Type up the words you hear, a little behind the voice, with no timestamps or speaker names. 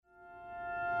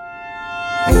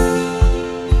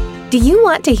Do you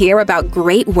want to hear about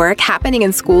great work happening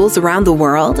in schools around the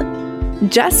world?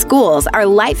 Just Schools are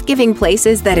life-giving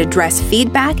places that address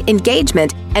feedback,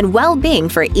 engagement, and well-being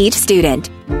for each student.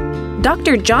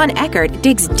 Dr. John Eckert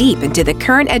digs deep into the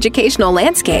current educational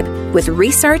landscape with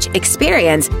research,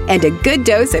 experience, and a good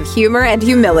dose of humor and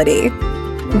humility.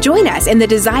 Join us in the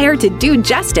desire to do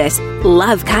justice,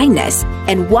 love kindness,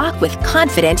 and walk with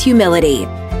confident humility.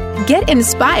 Get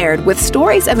inspired with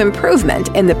stories of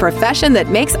improvement in the profession that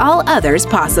makes all others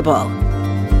possible.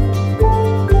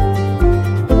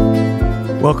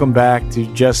 Welcome back to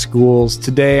Just Schools.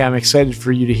 Today, I'm excited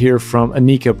for you to hear from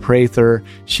Anika Prather.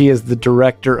 She is the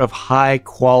Director of High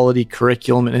Quality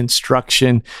Curriculum and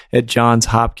Instruction at Johns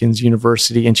Hopkins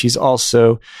University, and she's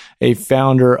also a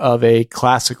founder of a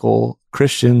classical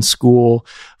Christian school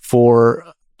for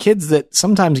kids that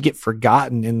sometimes get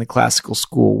forgotten in the classical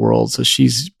school world. So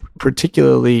she's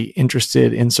particularly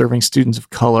interested in serving students of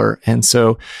color. And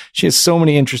so she has so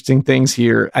many interesting things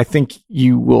here. I think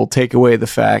you will take away the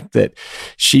fact that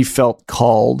she felt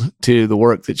called to the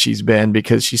work that she's been,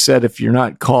 because she said, if you're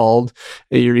not called,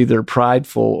 you're either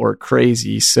prideful or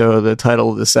crazy. So the title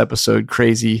of this episode,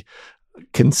 Crazy,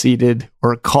 Conceited,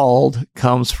 or Called,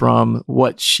 comes from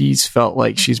what she's felt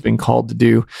like she's been called to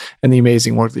do and the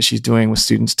amazing work that she's doing with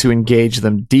students to engage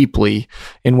them deeply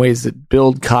in ways that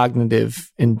build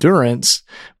cognitive endurance,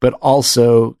 but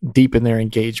also deepen their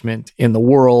engagement in the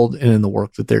world and in the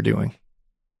work that they're doing.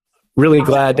 Really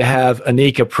glad to have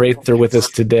Anika Prather with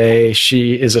us today.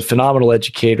 She is a phenomenal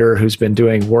educator who's been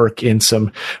doing work in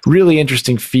some really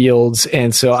interesting fields.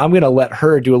 And so I'm going to let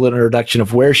her do a little introduction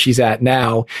of where she's at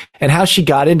now and how she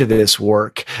got into this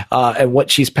work and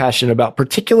what she's passionate about,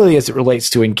 particularly as it relates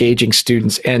to engaging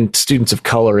students and students of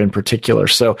color in particular.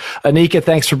 So Anika,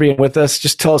 thanks for being with us.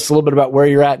 Just tell us a little bit about where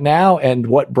you're at now and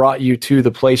what brought you to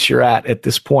the place you're at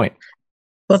this point.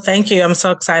 Well, thank you. I'm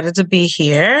so excited to be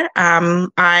here.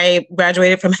 I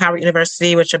graduated from Howard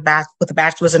University with a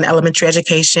bachelor's in elementary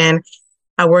education.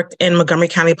 I worked in Montgomery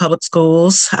County Public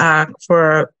Schools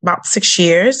for about 6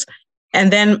 years.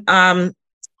 And then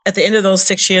at the end of those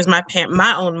 6 years,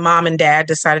 my own mom and dad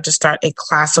decided to start a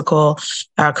classical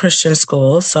Christian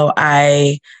school. So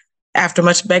I, after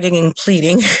much begging and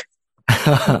pleading,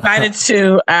 decided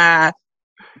to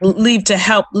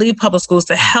leave public schools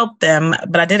to help them.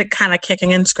 But I did it kind of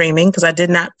kicking and screaming because I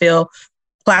did not feel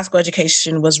classical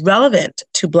education was relevant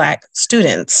to Black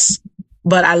students.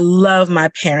 But I love my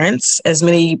parents, as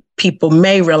many people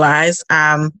may realize.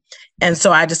 And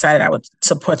so I decided I would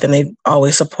support them. They've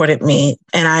always supported me.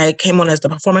 And I came on as the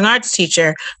performing arts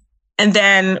teacher. And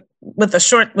then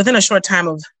within a short time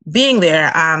of being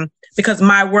there, because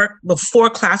my work before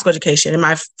classical education, in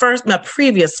my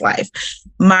previous life,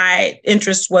 my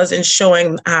interest was in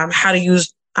showing how to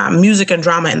use music and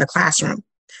drama in the classroom,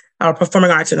 or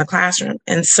performing arts in the classroom.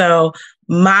 And so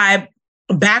my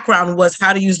background was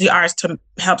how to use the arts to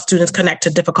help students connect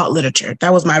to difficult literature.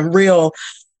 That was my real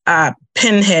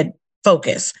pinhead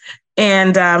focus.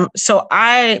 And so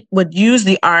I would use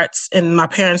the arts in my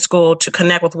parents' school to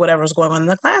connect with whatever was going on in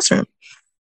the classroom.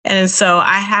 And so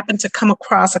I happened to come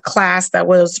across a class that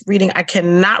was reading, I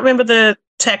cannot remember the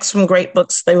text from great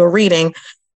books they were reading,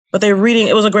 but it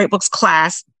was a great books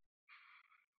class.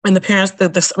 And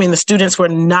the students were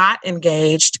not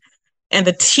engaged. And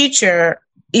the teacher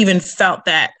even felt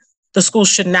that the school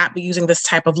should not be using this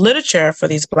type of literature for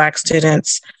these Black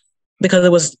students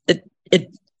because it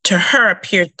to her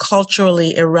appeared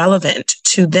culturally irrelevant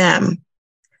to them.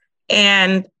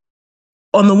 And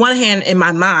on the one hand, in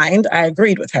my mind, I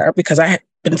agreed with her because I had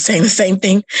been saying the same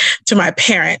thing to my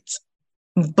parents,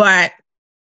 but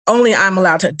only I'm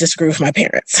allowed to disagree with my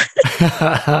parents.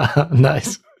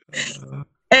 Nice.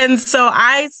 And so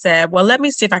I said, well, let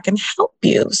me see if I can help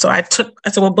you. So I said,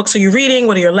 what books are you reading?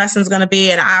 What are your lessons going to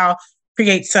be? And I'll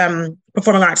create some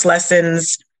performing arts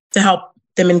lessons to help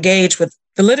them engage with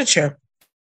the literature.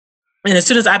 And as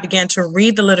soon as I began to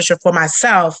read the literature for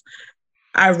myself,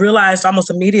 I realized almost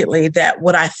immediately that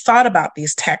what I thought about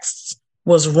these texts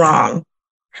was wrong.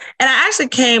 And I actually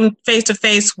came face to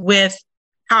face with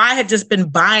how I had just been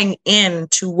buying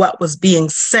into what was being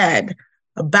said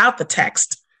about the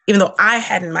text, even though I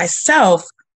hadn't myself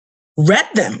read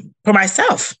them for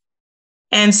myself.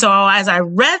 And so as I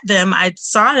read them, I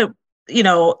saw that,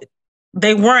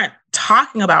 they weren't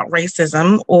talking about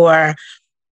racism or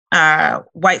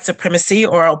white supremacy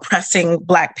or oppressing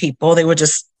Black people. They were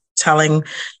just telling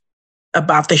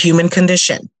about the human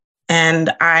condition.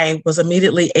 And I was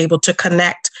immediately able to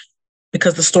connect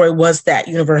because the story was that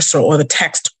universal, or the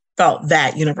text felt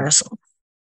that universal.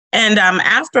 And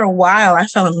after a while, I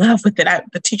fell in love with it.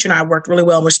 The teacher and I worked really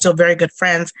well. We're still very good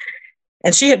friends.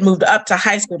 And she had moved up to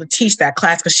high school to teach that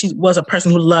class because she was a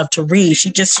person who loved to read.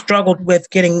 She just struggled with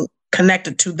getting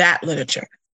connected to that literature.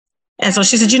 And so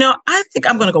she said, I think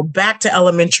I'm going to go back to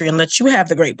elementary and let you have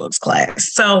the great books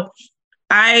class. So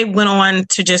I went on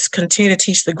to just continue to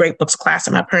teach the great books class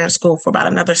at my parents' school for about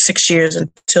another 6 years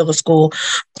until the school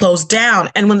closed down.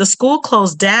 And when the school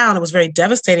closed down, it was very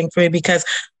devastating for me because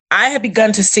I had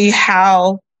begun to see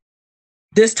how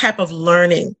this type of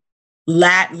learning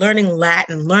Latin,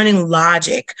 learning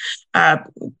logic,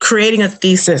 creating a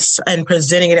thesis and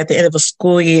presenting it at the end of a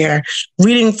school year,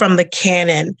 reading from the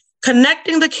canon,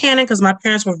 connecting the canon, because my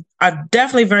parents are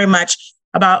definitely very much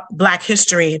about Black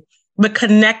history, but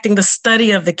connecting the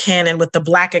study of the canon with the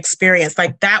Black experience.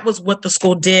 Like that was what the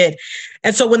school did.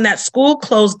 And so when that school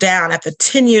closed down after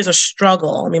 10 years of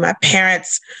struggle, my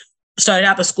parents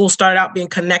the school started out being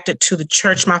connected to the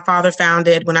church my father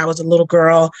founded when I was a little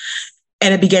girl.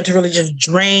 And it began to really just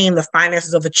drain the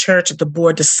finances of the church. The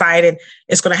board decided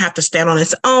it's going to have to stand on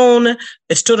its own.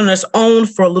 It stood on its own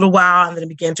for a little while, and then it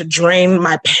began to drain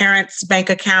my parents' bank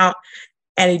account.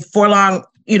 And before long,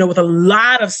 with a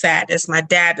lot of sadness, my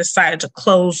dad decided to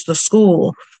close the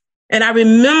school. And I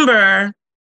remember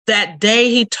that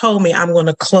day he told me, I'm going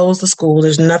to close the school.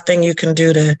 There's nothing you can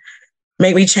do to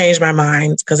make me change my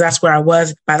mind, because that's where I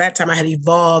was. By that time, I had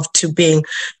evolved to being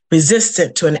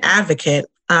resistant to an advocate.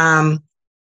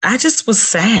 I just was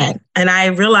sad. And I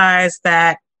realized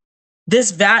that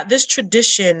this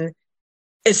tradition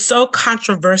is so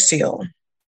controversial.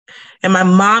 And my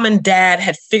mom and dad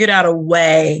had figured out a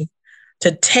way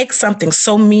to take something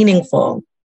so meaningful,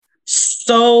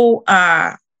 so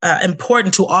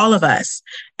important to all of us,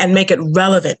 and make it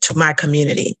relevant to my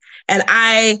community. And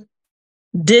I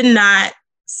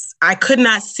could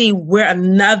not see where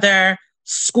another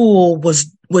school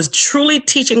was truly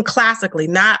teaching classically,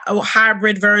 not a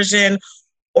hybrid version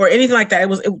or anything like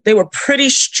that. They were pretty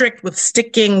strict with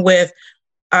sticking with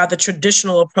the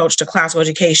traditional approach to classical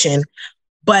education,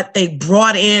 but they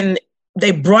brought it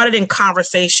in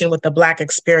conversation with the Black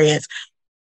experience.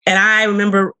 And I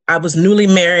remember I was newly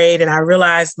married and I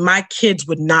realized my kids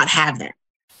would not have that.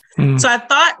 So I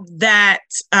thought that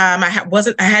I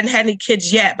hadn't had any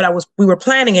kids yet, but we were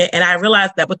planning it. And I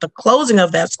realized that with the closing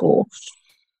of that school,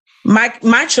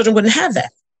 my children wouldn't have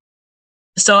that.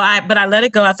 But I let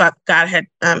it go. I thought God had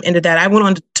ended that. I went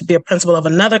on to be a principal of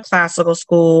another classical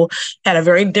school,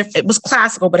 it was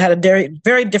classical, but had a very,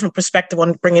 very different perspective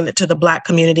on bringing it to the Black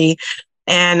community.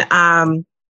 And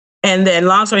then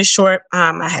long story short,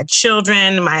 I had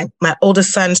children. My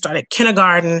oldest son started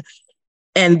kindergarten.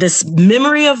 And this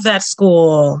memory of that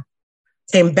school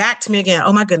came back to me again.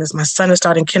 Oh my goodness, my son is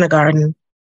starting kindergarten.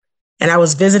 And I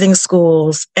was visiting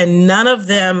schools and none of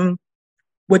them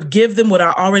would give them what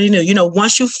I already knew.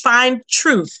 Once you find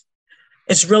truth,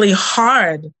 it's really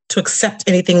hard to accept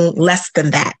anything less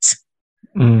than that.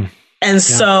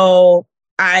 So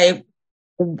I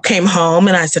came home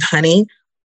and I said, honey,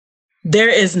 there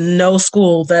is no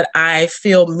school that I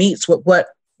feel meets with what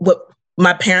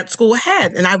my parents' school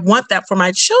had. And I want that for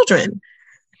my children.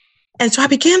 And so I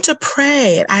began to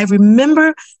pray. I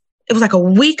remember it was like a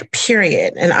week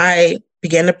period. And I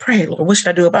began to pray, Lord, what should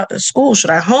I do about this school? Should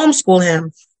I homeschool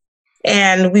him?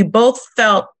 And we both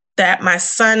felt that my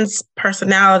son's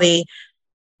personality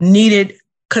needed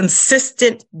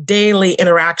consistent daily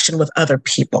interaction with other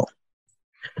people.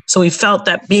 So we felt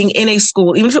that being in a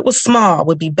school, even if it was small,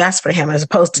 would be best for him as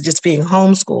opposed to just being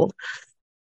homeschooled.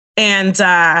 And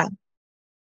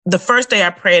the first day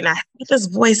I prayed, and I heard this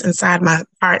voice inside my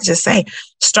heart just say,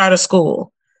 start a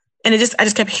school. And I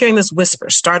just kept hearing this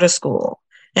whisper, start a school.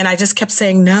 And I just kept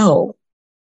saying no.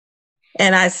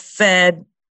 And I said,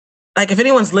 if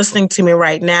anyone's listening to me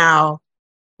right now,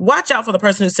 watch out for the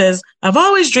person who says, I've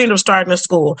always dreamed of starting a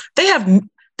school. They're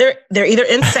either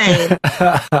insane.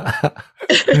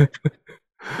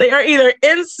 They are either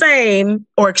insane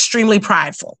or extremely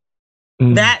prideful.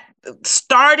 That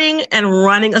starting and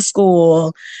running a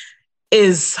school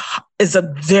is a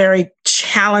very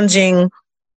challenging,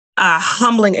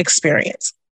 humbling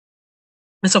experience.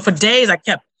 And so for days I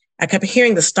kept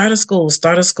hearing the start a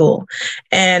school.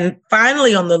 And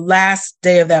finally on the last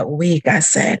day of that week, I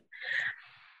said,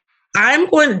 I'm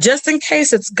going, just in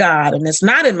case it's God and it's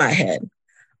not in my head,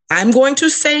 I'm going to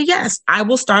say, yes, I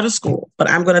will start a school, but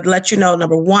I'm going to let you know,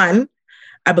 number one,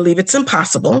 I believe it's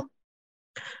impossible.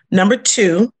 Number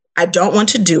two, I don't want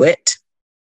to do it.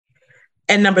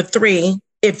 And number three,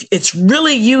 if it's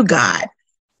really you, God,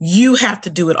 you have to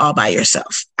do it all by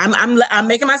yourself. I'm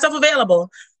making myself available,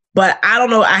 but I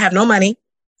don't know. I have no money.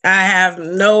 I have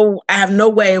no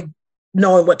way of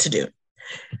knowing what to do.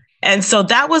 And so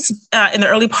that was in the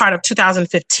early part of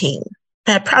 2015.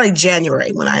 probably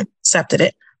January when I accepted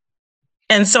it.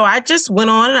 And so I just went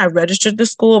on and I registered the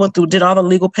school, went through, did all the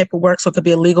legal paperwork so it could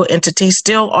be a legal entity.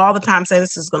 Still all the time saying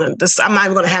I'm not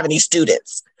even going to have any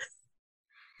students.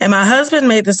 And my husband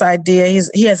made this idea.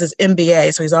 He has his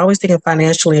MBA, so he's always thinking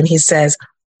financially. And he says,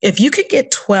 if you could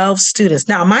get 12 students,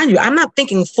 now mind you, I'm not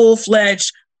thinking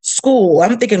full-fledged school.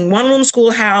 I'm thinking one-room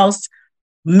schoolhouse,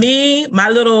 me, my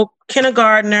little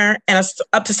kindergartner, and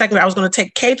up to second grade. I was going to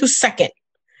take K through second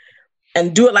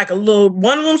and do it like a little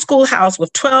one-room schoolhouse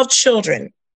with 12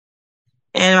 children.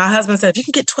 And my husband said, if you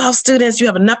can get 12 students, you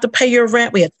have enough to pay your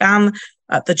rent. We had found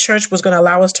the church was going to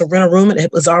allow us to rent a room, and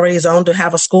it was already zoned to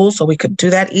have a school, so we could do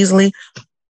that easily. If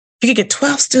you could get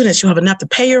 12 students, you have enough to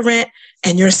pay your rent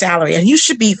and your salary, and you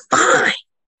should be fine.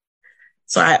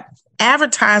 So I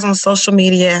advertise on social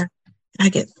media, and I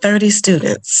get 30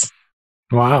 students.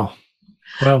 Wow.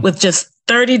 With just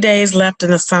 30 days left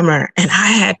in the summer, and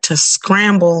I had to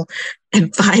scramble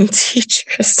and find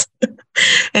teachers.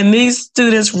 And these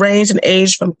students range in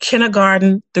age from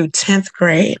kindergarten through 10th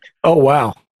grade. Oh,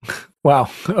 wow. Wow.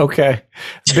 Okay.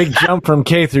 Big jump from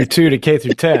K through 2 to K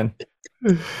through 10.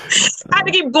 I had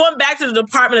to keep going back to the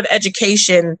Department of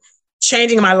Education,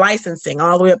 changing my licensing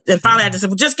all the way up. And finally I just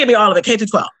said, well, just give me all of it, K through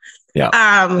 12.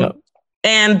 Yeah.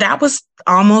 And that was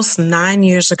almost 9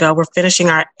 years ago. We're finishing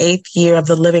our 8th year of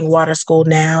the Living Water School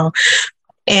now.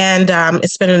 And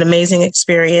it's been an amazing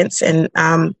experience. And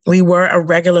we were a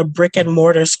regular brick and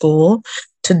mortar school.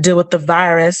 To deal with the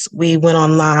virus, we went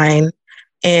online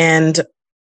and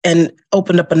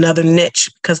opened up another niche,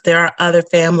 because there are other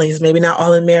families, maybe not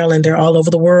all in Maryland, they're all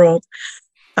over the world,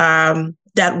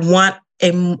 that want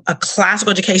a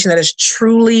classical education that is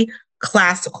truly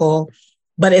classical,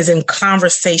 but is in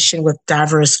conversation with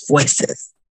diverse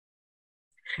voices.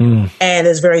 And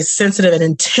is very sensitive and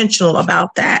intentional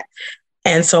about that.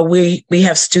 And so we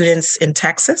have students in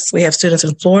Texas, we have students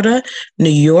in Florida, New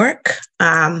York,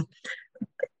 and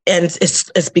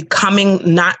it's becoming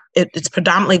it's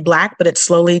predominantly Black, but it's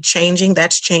slowly changing.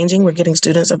 That's changing. We're getting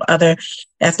students of other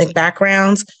ethnic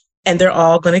backgrounds, and they're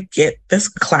all going to get this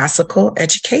classical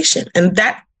education. And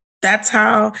that's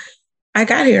how I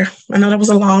got here. I know that was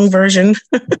a long version.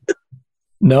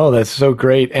 No, that's so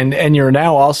great. And you're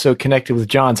now also connected with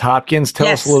Johns Hopkins. Tell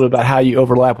us a little about how you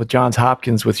overlap with Johns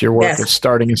Hopkins with your work of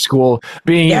starting a school,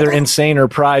 being either insane or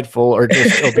prideful, or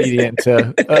just obedient to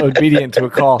a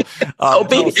call.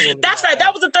 That's right.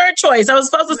 That was the third choice. I was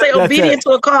supposed to say obedient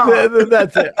to a call.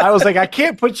 That's it. I was like, I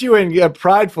can't put you in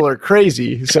prideful or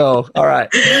crazy. So, all right.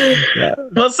 Yeah.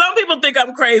 Well, some people think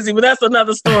I'm crazy, but that's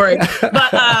another story.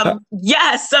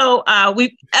 But so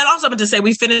and also I'm going to say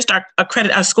we finished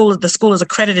our school. The school is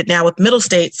accredited now with Middle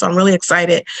State, so I'm really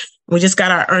excited. We just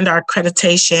earned our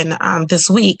accreditation this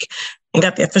week and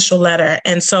got the official letter.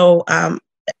 And so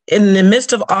in the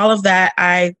midst of all of that,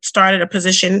 I started a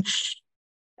position.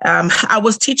 I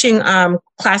was teaching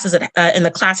classes in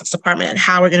the classics department at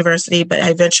Howard University, but I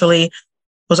eventually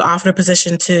was offered a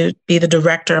position to be the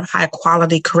director of high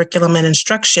quality curriculum and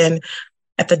instruction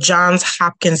at the Johns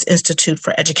Hopkins Institute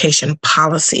for Education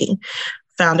Policy,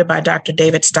 founded by Dr.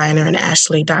 David Steiner and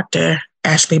Dr.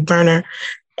 Ashley Berner.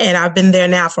 And I've been there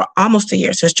now for almost a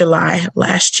year, since July of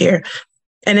last year.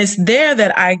 And it's there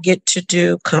that I get to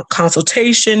do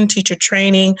consultation, teacher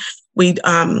training. We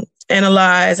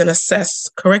analyze and assess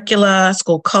curricula,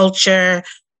 school culture,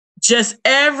 just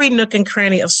every nook and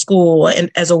cranny of school,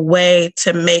 and as a way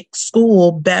to make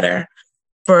school better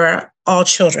for all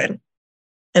children.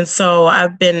 And so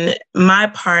my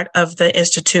part of the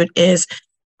Institute is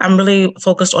I'm really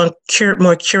focused on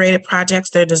more curated projects.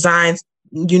 They're designed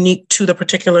unique to the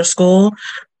particular school.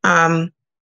 And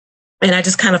I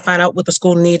just kind of find out what the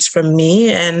school needs from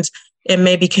me. And it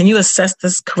may be, can you assess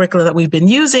this curriculum that we've been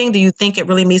using? Do you think it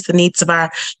really meets the needs of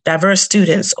our diverse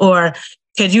students? Or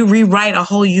could you rewrite a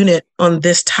whole unit on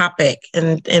this topic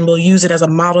and we'll use it as a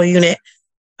model unit?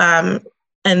 And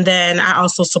then I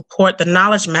also support the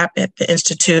knowledge map at the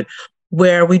Institute,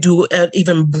 where we do an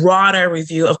even broader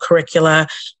review of curricula,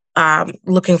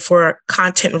 looking for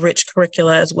content-rich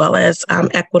curricula as well as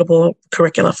equitable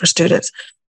curricula for students.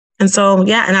 And so,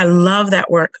 and I love that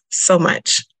work so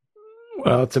much.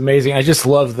 Well, it's amazing. I just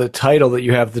love the title that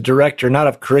you have, the director, not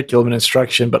of curriculum and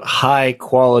instruction, but high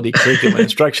quality curriculum and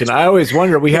instruction. I always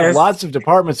wonder, we have lots of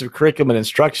departments of curriculum and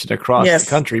instruction across the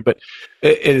country, but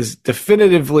it is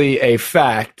definitively a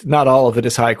fact. Not all of it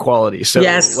is high quality. So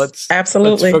yes,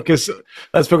 absolutely.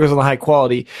 Let's focus on the high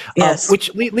quality, yes.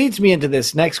 Which leads me into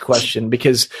this next question,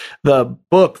 because the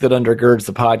book that undergirds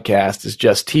the podcast is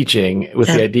Just Teaching, with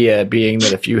the idea being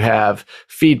that if you have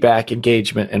feedback,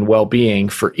 engagement, and well-being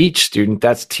for each student,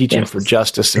 that's teaching for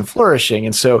justice and flourishing.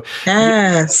 And so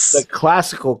the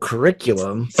classical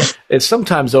curriculum is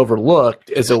sometimes overlooked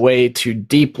as a way to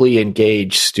deeply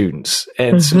engage students.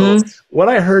 And so what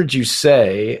I heard you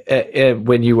say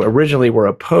when you originally were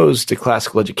opposed to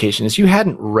classical education is you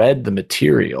hadn't read the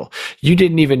material. You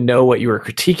didn't even know what you were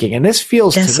critiquing. And this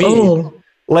feels to me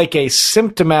like a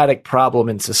symptomatic problem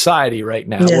in society right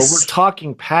now, where we're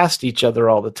talking past each other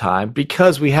all the time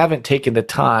because we haven't taken the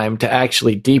time to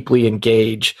actually deeply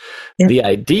engage the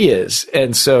ideas.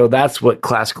 And so that's what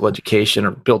classical education,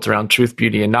 or built around truth,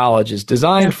 beauty, and knowledge, is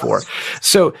designed for.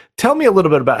 So tell me a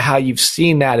little bit about how you've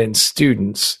seen that in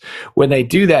students when they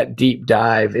do that deep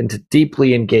dive into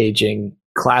deeply engaging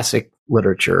classic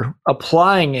literature,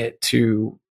 applying it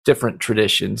to different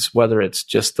traditions, whether it's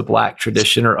just the Black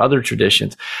tradition or other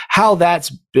traditions, how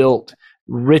that's built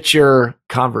richer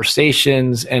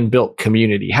conversations and built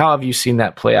community. How have you seen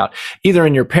that play out, either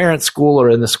in your parents' school or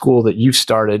in the school that you've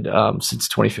started since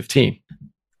 2015?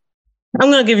 I'm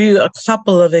going to give you a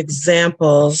couple of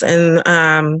examples,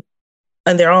 and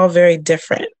they're all very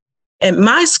different. At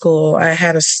my school, I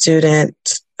had a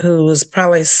student who was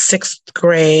probably sixth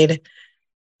grade,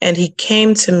 and he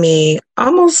came to me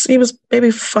he was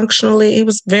maybe functionally, he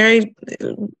was very,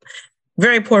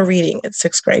 very poor reading at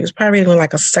sixth grade. He was probably reading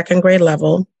like a second grade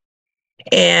level.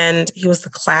 And he was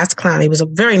the class clown. He was a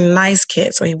very nice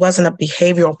kid. So he wasn't a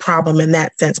behavioral problem in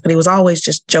that sense, but he was always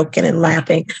just joking and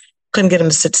laughing. Couldn't get him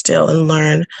to sit still and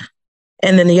learn.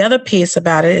 And then the other piece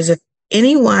about it is if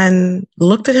anyone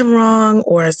looked at him wrong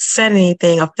or said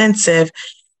anything offensive,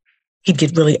 he'd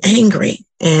get really angry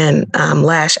and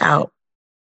lash out.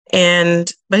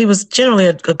 But he was generally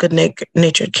a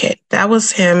good-natured kid. That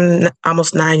was him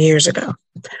almost 9 years ago.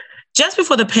 Just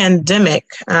before the pandemic,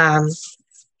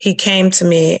 he came to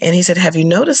me and he said, "Have you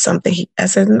noticed something?" I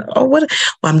said, "Oh, what?"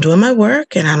 "Well, I'm doing my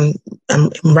work and I'm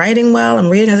writing well. I'm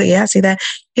reading." I said, "Yeah, I see that."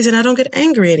 He said, "I don't get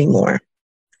angry anymore."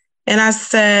 And I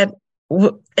said,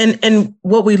 and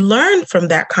what we learned from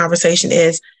that conversation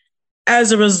is,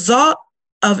 as a result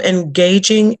of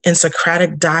engaging in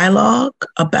Socratic dialogue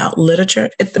about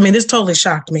literature, this totally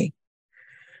shocked me.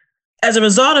 As a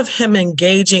result of him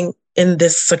engaging in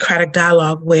this Socratic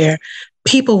dialogue where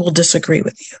people will disagree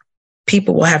with you,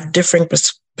 people will have differing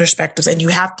perspectives, and you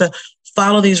have to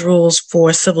follow these rules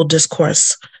for civil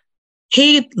discourse,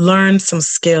 he learned some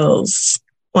skills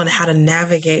on how to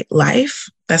navigate life.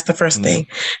 That's the first thing.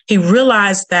 He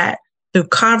realized that through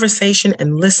conversation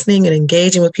and listening and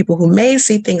engaging with people who may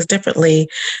see things differently,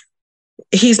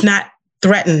 he's not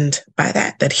threatened by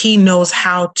that he knows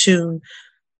how to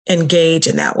engage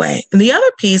in that way. And the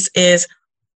other piece is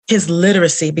his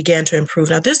literacy began to improve.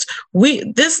 Now,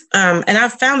 and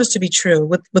I've found this to be true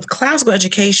with classical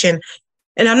education.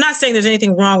 And I'm not saying there's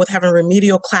anything wrong with having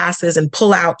remedial classes and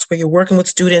pullouts where you're working with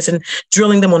students and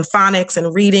drilling them on phonics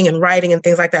and reading and writing and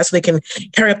things like that so they can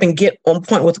hurry up and get on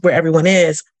point with where everyone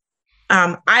is.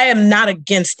 I am not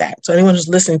against that. So anyone who's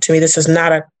listening to me, this is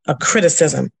not a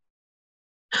criticism.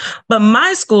 But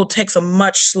my school takes a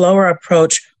much slower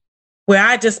approach where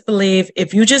I just believe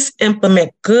if you just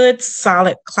implement good,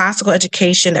 solid classical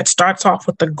education that starts off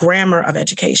with the grammar of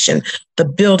education, the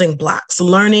building blocks,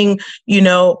 learning,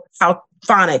 how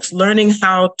phonics, learning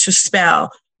how to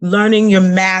spell, learning your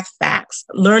math facts,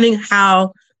 learning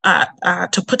how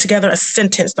to put together a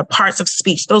sentence, the parts of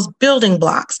speech, those building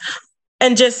blocks,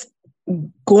 and just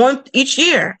going each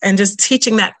year and just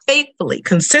teaching that faithfully,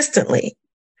 consistently,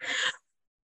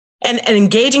 and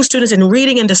engaging students in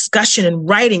reading and discussion and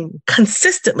writing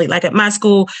consistently. Like at my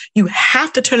school, you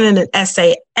have to turn in an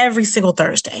essay every single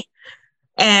Thursday.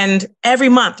 And every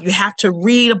month you have to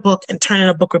read a book and turn in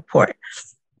a book report.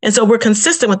 And so we're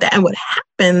consistent with that. And what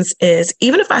happens is,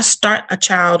 even if I start a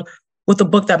child with a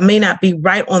book that may not be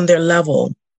right on their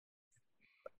level,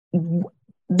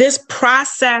 this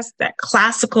process that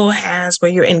classical has,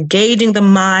 where you're engaging the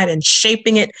mind and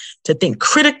shaping it to think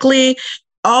critically,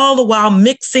 all the while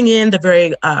mixing in the very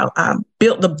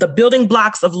the building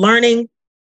blocks of learning,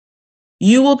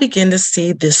 you will begin to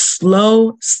see this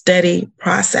slow, steady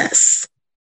process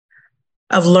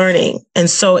of learning. And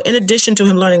so in addition to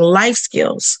him learning life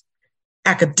skills,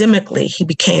 academically, he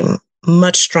became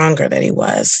much stronger than he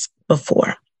was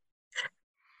before.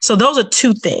 So those are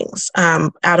two things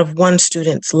out of one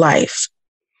student's life.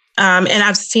 And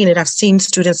I've seen it. I've seen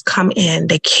students come in,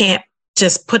 they can't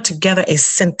just put together a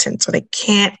sentence, or they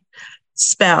can't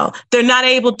spell. They're not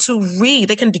able to read.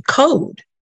 They can decode,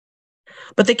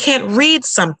 but they can't read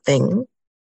something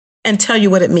and tell you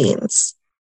what it means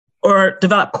or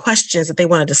develop questions that they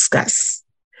want to discuss.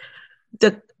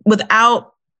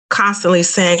 Without constantly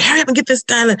saying, hurry up and get this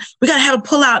done. We got to have a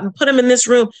pull out and put them in this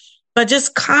room. But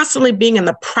just constantly being in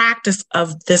the practice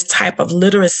of this type of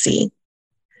literacy,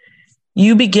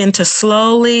 you begin to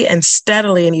slowly and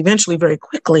steadily and eventually very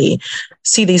quickly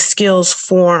see these skills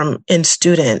form in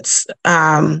students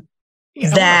I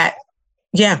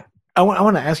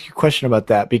want to ask you a question about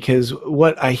that, because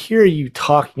what I hear you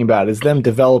talking about is them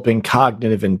developing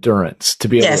cognitive endurance to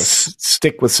be able to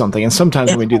stick with something. And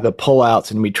sometimes when we do the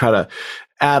pullouts and we try to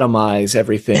atomize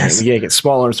everything, and we get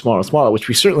smaller and smaller and smaller, which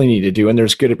we certainly need to do. And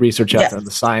there's good research out there on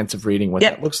the science of reading, what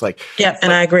that looks like.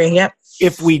 And I agree.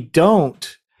 If we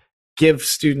don't give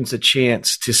students a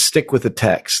chance to stick with the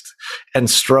text and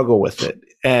struggle with it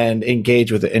and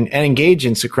engage with it and engage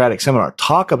in Socratic seminar,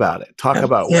 talk about it,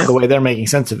 the way they're making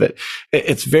sense of it.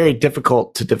 It's very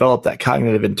difficult to develop that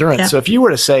cognitive endurance. So if you were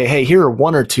to say, hey, here are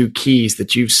one or two keys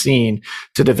that you've seen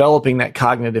to developing that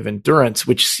cognitive endurance,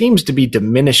 which seems to be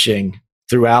diminishing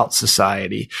throughout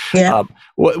society.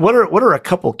 What are a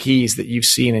couple keys that you've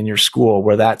seen in your school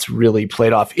where that's really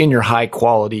played off in your high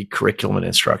quality curriculum and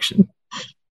instruction?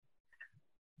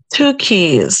 Two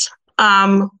keys.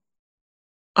 I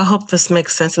hope this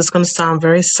makes sense. It's going to sound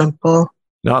very simple.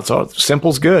 No, it's all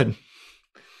simple's good.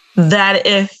 That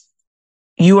if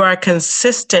you are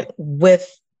consistent with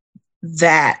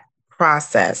that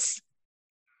process,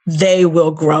 they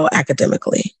will grow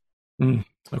academically.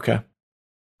 Okay.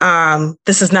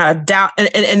 This is not a doubt.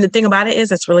 And the thing about it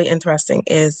is, it's really interesting,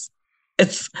 is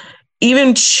it's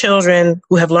even children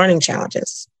who have learning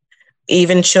challenges,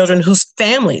 even children whose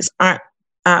families aren't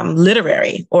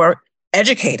literary or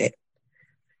educated.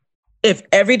 If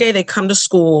every day they come to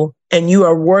school and you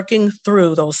are working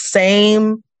through those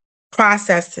same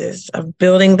processes of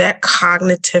building that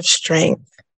cognitive strength,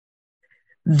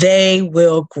 they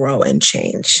will grow and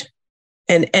change.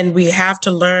 And we have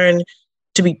to learn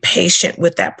to be patient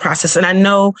with that process. And I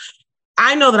know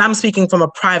that I'm speaking from a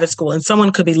private school, and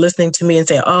someone could be listening to me and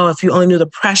say, oh, if you only knew the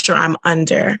pressure I'm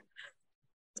under.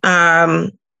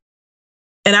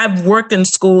 And I've worked in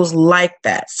schools like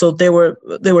that. So there were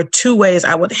two ways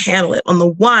I would handle it. On the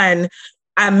one,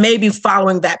 I may be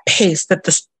following that pace that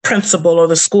the principal or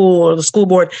the school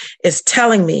board is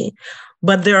telling me.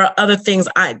 But there are other things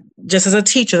just as a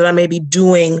teacher, that I may be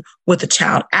doing with the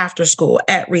child after school,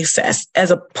 at recess,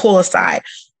 as a pull aside,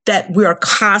 that we are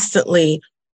constantly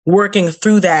working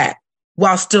through that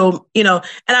while still, and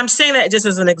I'm saying that just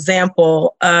as an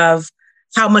example of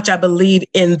how much I believe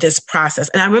in this process.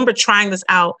 And I remember trying this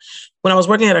out when I was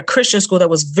working at a Christian school that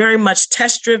was very much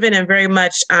test driven and very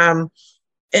much,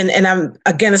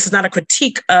 this is not a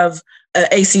critique of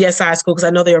ACSI school, because I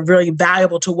know they are very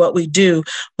valuable to what we do.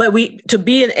 But to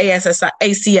be an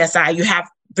ACSI, you have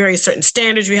very certain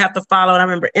standards you have to follow. And I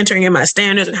remember entering in my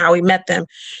standards and how we met them.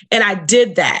 And I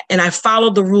did that, and I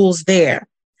followed the rules there.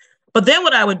 But then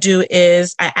what I would do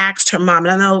is I asked her mom,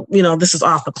 and I know, this is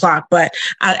off the clock, but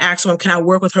I'd ask her, can I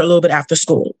work with her a little bit after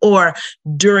school or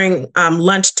during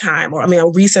lunchtime or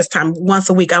recess time once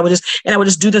a week? I would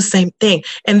just do the same thing.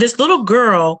 And this little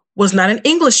girl was not an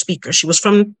English speaker.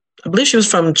 I believe she was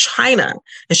from China,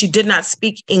 and she did not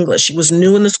speak English. She was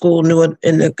new in the school, new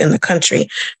in the country.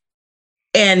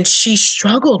 And she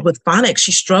struggled with phonics.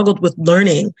 She struggled with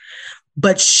learning.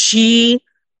 But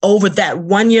over that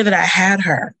 1 year that I had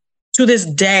her, to this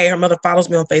day, her mother follows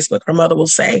me on Facebook. Her mother will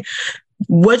say,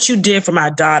 what you did for my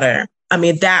daughter,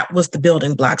 that was the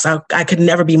building blocks. I could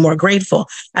never be more grateful.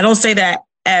 I don't say that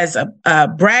as a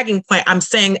bragging point. I'm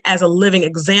saying as a living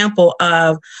example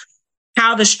of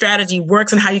how the strategy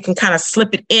works and how you can kind of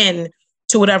slip it in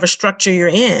to whatever structure you're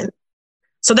in.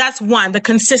 So that's one, the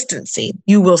consistency.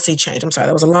 You will see change. I'm sorry,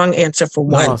 that was a long answer for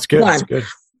one. No, it's good. It's good.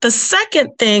 The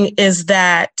second thing is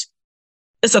that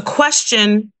it's a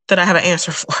question that I have an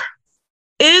answer for.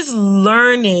 Is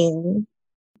learning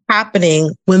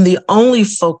happening when the only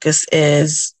focus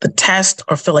is the test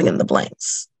or filling in the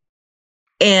blanks?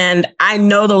 And I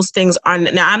know those things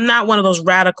aren't. Now, I'm not one of those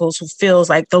radicals who feels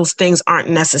like those things aren't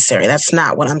necessary. That's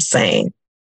not what I'm saying.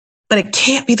 But it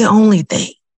can't be the only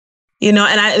thing. And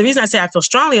the reason I say I feel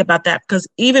strongly about that, because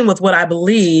even with what I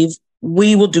believe,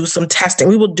 we will do some testing.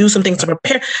 We will do some things to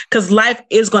prepare, because life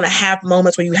is going to have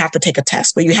moments where you have to take a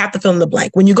test, where you have to fill in the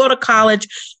blank. When you go to college,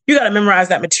 you got to memorize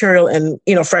that material in,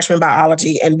 freshman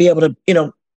biology and be able to,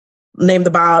 name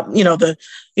the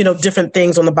different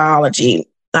things on the biology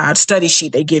study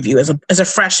sheet they give you as a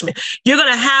freshman. You're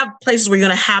going to have places where you're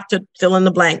going to have to fill in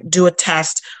the blank, do a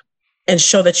test, and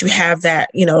show that you have that,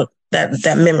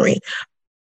 that memory.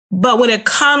 But when it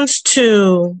comes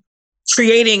to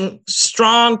creating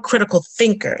strong critical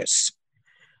thinkers,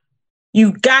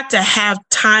 you got to have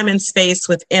time and space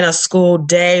within a school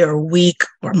day or week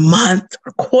or month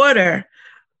or quarter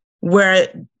where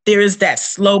there is that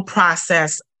slow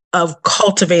process of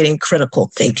cultivating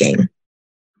critical thinking.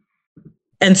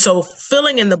 And so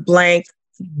filling in the blank,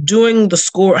 doing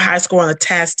the high score on the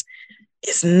test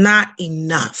is not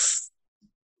enough.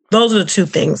 Those are the two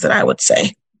things that I would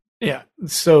say. Yeah,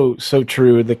 so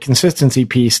true. The consistency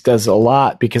piece does a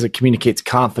lot because it communicates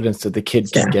confidence that the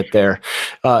kid can get there.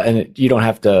 You don't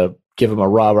have to give them a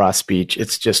rah-rah speech.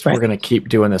 It's just, we're going to keep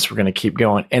doing this. We're going to keep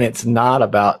going. And it's not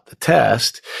about the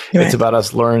test. Right. It's about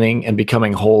us learning and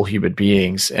becoming whole human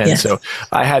beings. And so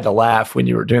I had to laugh when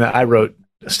you were doing that. I wrote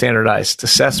standardized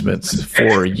assessments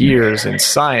for years in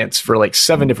science for like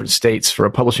 7 different states for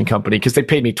a publishing company because they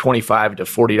paid me $25 to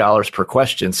 $40 per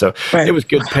question. So it was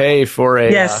good pay for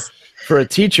a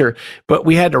teacher, but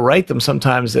we had to write them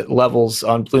sometimes at levels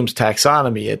on Bloom's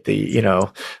taxonomy at the,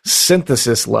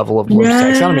 synthesis level of Bloom's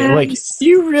taxonomy. Like,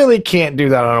 you really can't do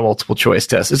that on a multiple choice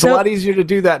test. It's a lot easier to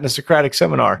do that in a Socratic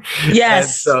seminar. Yes.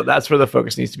 And so that's where the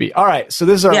focus needs to be. All right. So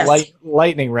this is our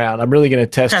lightning round. I'm really going to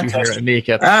test you here,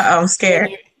 Anika. I'm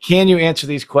scared. Can you answer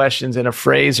these questions in a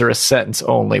phrase or a sentence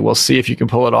only? We'll see if you can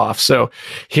pull it off. So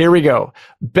here we go.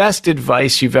 Best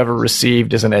advice you've ever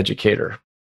received as an educator?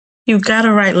 You got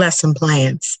to write lesson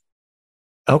plans.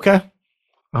 Okay.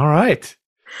 All right.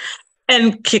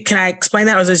 And can I explain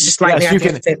that, or is it just like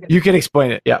you can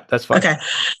explain it. Yeah, that's fine. Okay.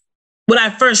 When I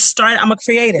first started, I'm a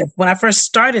creative. When I first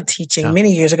started teaching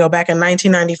many years ago, back in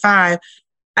 1995,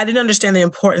 I didn't understand the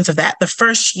importance of that. The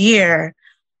first year,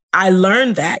 I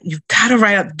learned that you've got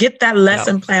to get that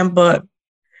lesson plan book.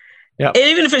 Yep. And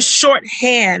even if it's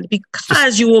shorthand,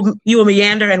 because you will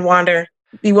meander and wander.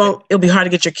 It'll be hard to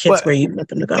get your kids where you want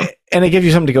them to go. And it gives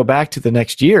you something to go back to the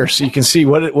next year. So you can see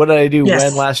what did I do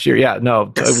when last year? Yeah,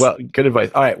 no. Yes. Well, good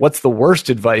advice. All right. What's the worst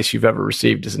advice you've ever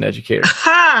received as an educator?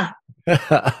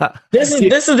 This is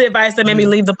the advice that made me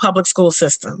leave the public school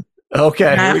system.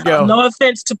 Okay. Here we go. No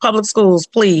offense to public schools,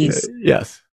 please.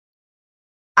 Yes.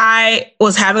 I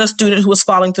was having a student who was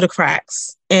falling through the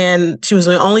cracks, and she was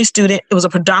the only student. It was a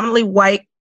predominantly white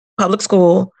public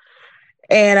school,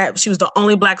 and she was the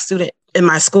only Black student in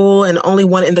my school and the only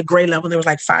one in the grade level. There was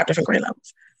like 5 different grade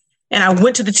levels. And I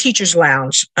went to the teacher's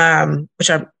lounge, that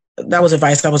was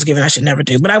advice I was given I should never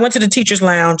do. But I went to the teacher's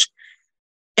lounge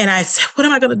and I said, what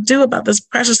am I going to do about this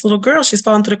precious little girl? She's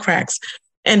falling through the cracks.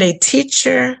 And a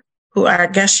teacher, who I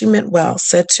guess she meant well,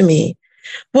 said to me,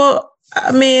 well,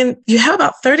 I mean, you have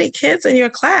about 30 kids in your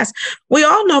class. We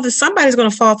all know that somebody's going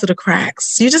to fall through the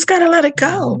cracks. You just got to let it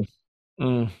go.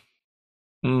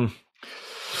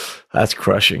 That's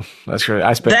crushing. That's crazy.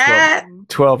 I spent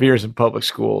 12 years in public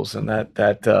schools, and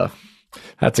that's a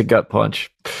gut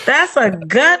punch. That's a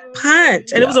gut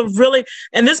punch. And it was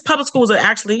and this public school was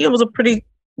a pretty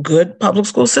good public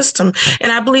school system.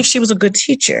 And I believe she was a good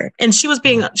teacher, and she was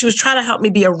trying to help me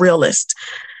be a realist.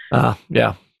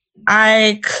 Yeah.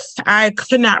 I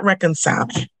could not reconcile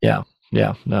that. Yeah.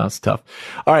 Yeah. No, it's tough.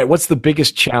 All right. What's the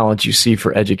biggest challenge you see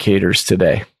for educators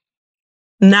today?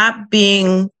 Not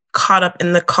being caught up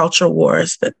in the culture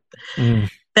wars,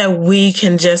 that we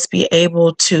can just be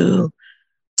able to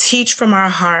teach from our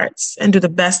hearts and do the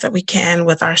best that we can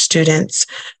with our students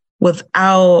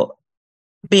without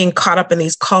being caught up in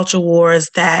these culture wars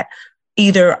that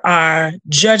either are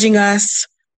judging us,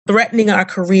 threatening our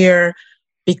career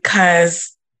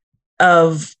because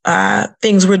of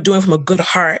things we're doing from a good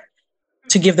heart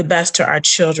to give the best to our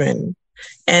children,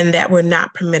 and that we're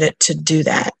not permitted to do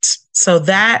that. So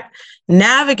that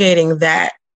navigating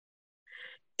that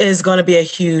is going to be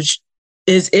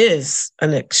is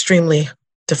an extremely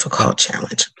difficult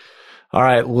challenge. All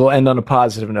right. We'll end on a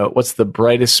positive note. What's the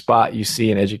brightest spot you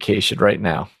see in education right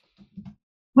now?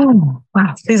 Oh,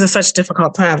 wow. These are such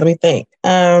difficult times. Let me think.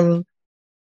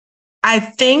 I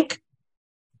think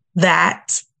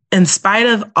that in spite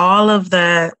of all of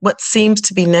what seems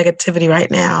to be negativity right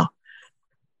now,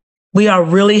 we are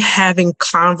really having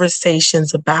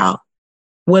conversations about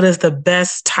what is the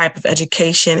best type of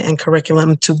education and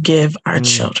curriculum to give our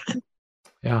children.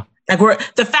 Yeah. Like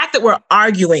the fact that we're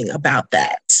arguing about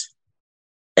that,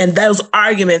 and those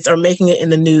arguments are making it in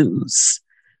the news.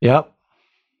 Yep.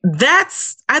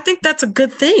 I think that's a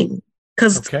good thing,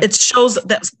 because it shows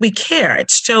that we care.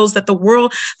 It shows that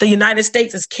the United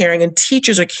States is caring, and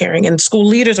teachers are caring, and school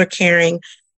leaders are caring.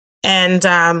 And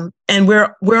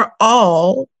we're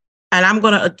all, and I'm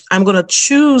gonna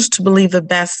choose to believe the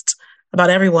best about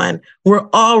everyone. We're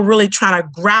all really trying to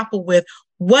grapple with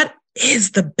what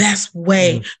is the best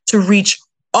way to reach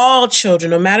all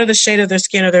children, no matter the shade of their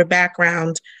skin or their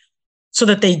background, so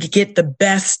that they get the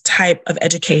best type of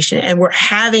education. And we're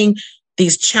having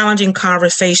these challenging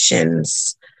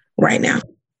conversations right now.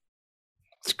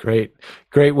 It's great.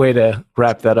 Great way to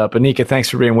wrap that up. Anika, thanks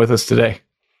for being with us today.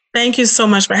 Thank you so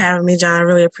much for having me, John. I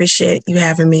really appreciate you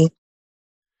having me.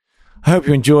 I hope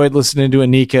you enjoyed listening to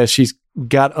Anika. She's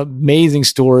got amazing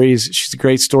stories. She's a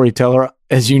great storyteller.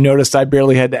 As you noticed, I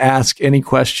barely had to ask any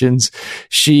questions.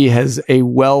 She has a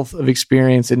wealth of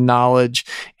experience and knowledge.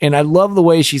 And I love the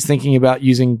way she's thinking about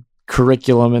using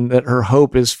curriculum, and that her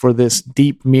hope is for this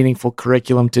deep, meaningful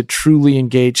curriculum to truly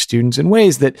engage students in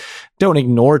ways that don't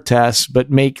ignore tests, but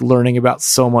make learning about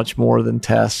so much more than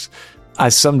tests. I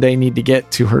someday need to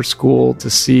get to her school to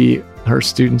see her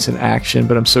students in action,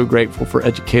 but I'm so grateful for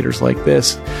educators like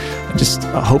this. I just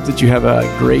hope that you have a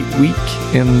great week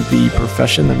in the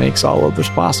profession that makes all of this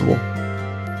possible.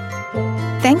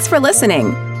 Thanks for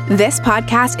listening. This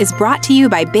podcast is brought to you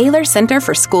by Baylor Center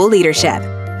for School Leadership.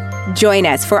 Join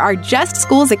us for our Just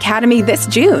Schools Academy this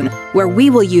June, where we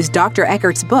will use Dr.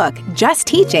 Eckert's book, Just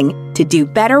Teaching, to do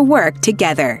better work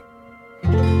together.